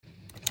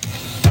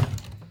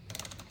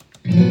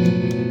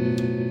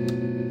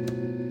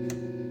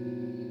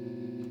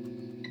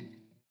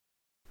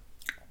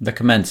The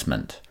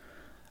Commencement,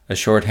 a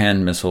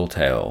shorthand missile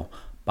tale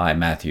by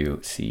Matthew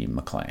C.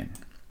 McLean.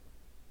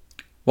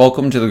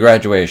 Welcome to the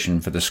graduation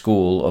for the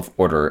School of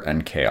Order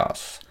and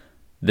Chaos.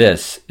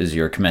 This is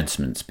your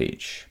commencement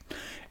speech.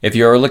 If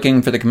you are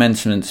looking for the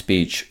commencement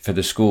speech for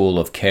the School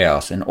of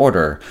Chaos and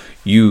Order,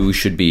 you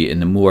should be in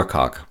the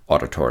Moorcock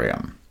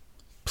Auditorium.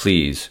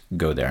 Please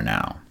go there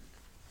now.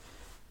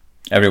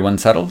 Everyone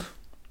settled?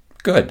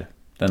 Good.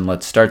 Then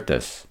let's start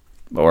this.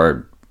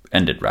 Or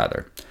end it,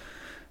 rather.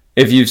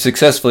 If you've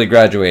successfully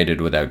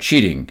graduated without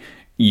cheating,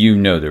 you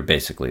know they're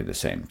basically the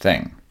same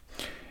thing.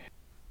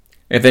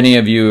 If any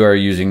of you are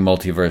using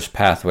multiverse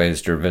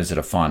pathways to revisit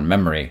a fond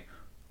memory,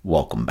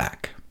 welcome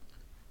back.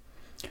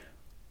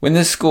 When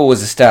this school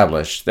was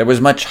established, there was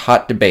much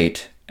hot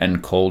debate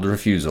and cold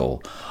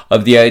refusal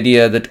of the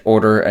idea that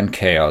order and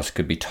chaos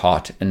could be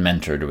taught and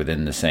mentored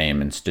within the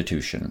same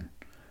institution.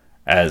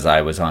 As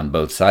I was on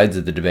both sides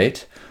of the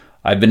debate,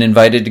 I've been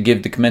invited to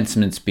give the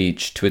commencement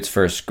speech to its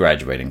first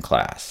graduating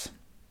class.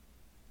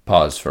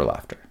 Pause for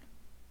laughter.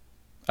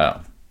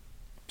 Oh,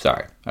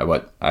 sorry. I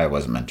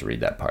wasn't meant to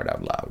read that part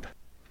out loud.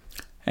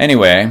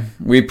 Anyway,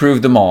 we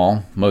proved them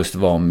all, most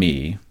of all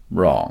me,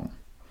 wrong.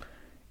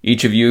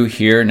 Each of you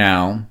here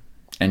now,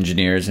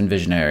 engineers and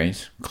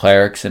visionaries,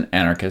 clerics and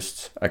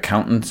anarchists,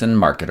 accountants and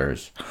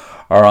marketers,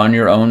 are on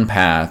your own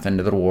path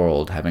into the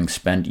world, having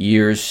spent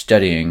years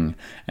studying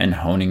and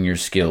honing your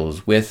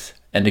skills with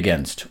and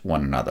against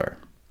one another.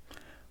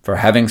 For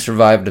having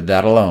survived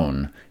that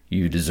alone,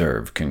 you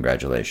deserve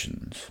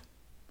congratulations.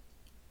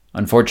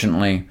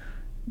 Unfortunately,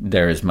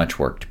 there is much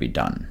work to be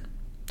done.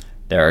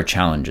 There are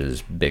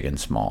challenges big and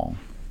small.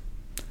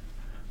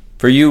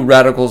 For you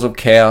radicals of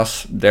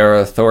chaos, there are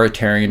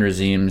authoritarian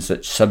regimes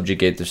that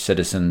subjugate their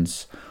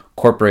citizens,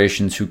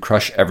 corporations who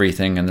crush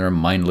everything in their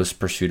mindless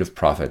pursuit of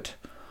profit,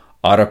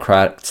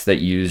 autocrats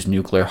that use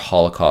nuclear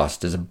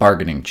holocaust as a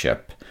bargaining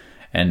chip,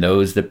 and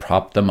those that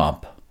prop them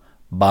up,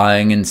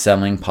 buying and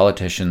selling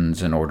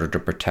politicians in order to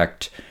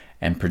protect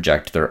and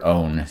project their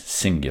own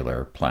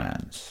singular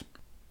plans.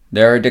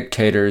 There are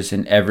dictators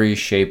in every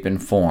shape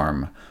and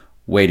form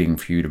waiting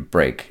for you to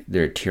break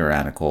their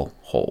tyrannical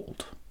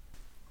hold.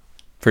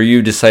 For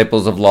you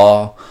disciples of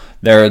law,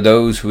 there are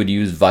those who would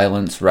use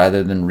violence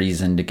rather than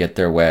reason to get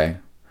their way.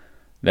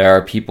 There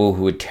are people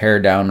who would tear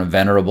down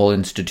venerable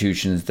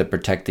institutions that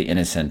protect the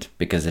innocent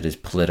because it is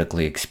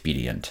politically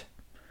expedient.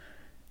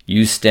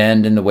 You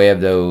stand in the way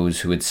of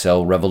those who would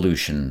sell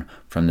revolution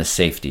from the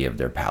safety of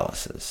their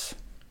palaces.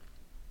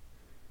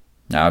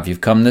 Now, if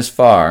you've come this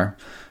far,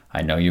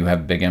 I know you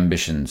have big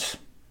ambitions,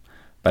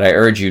 but I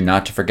urge you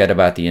not to forget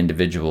about the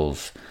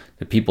individuals,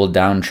 the people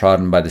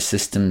downtrodden by the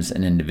systems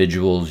and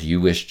individuals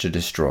you wish to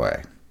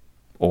destroy,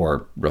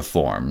 or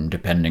reform,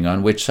 depending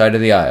on which side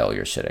of the aisle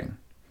you're sitting.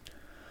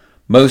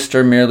 Most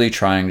are merely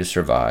trying to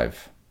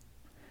survive.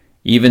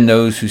 Even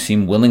those who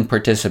seem willing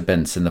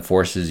participants in the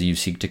forces you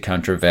seek to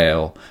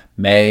countervail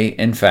may,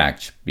 in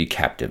fact, be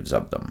captives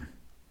of them.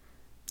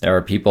 There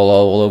are people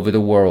all over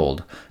the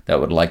world that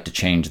would like to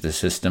change the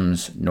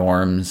systems,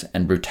 norms,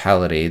 and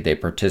brutality they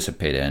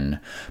participate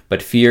in,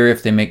 but fear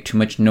if they make too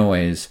much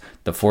noise,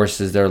 the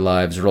forces their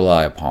lives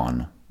rely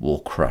upon will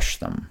crush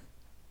them.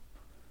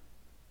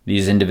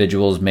 These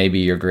individuals may be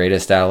your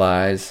greatest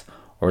allies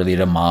or lead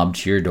a mob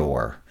to your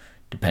door,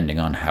 depending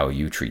on how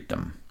you treat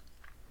them.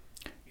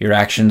 Your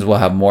actions will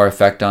have more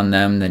effect on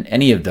them than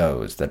any of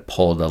those that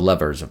pull the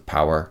levers of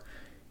power,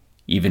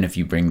 even if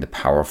you bring the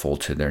powerful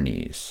to their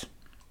knees.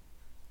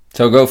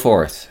 So go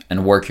forth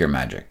and work your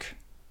magic.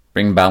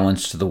 Bring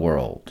balance to the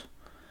world.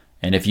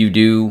 And if you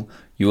do,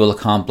 you will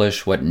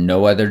accomplish what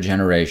no other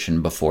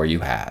generation before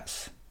you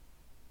has.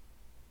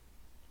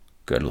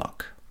 Good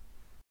luck.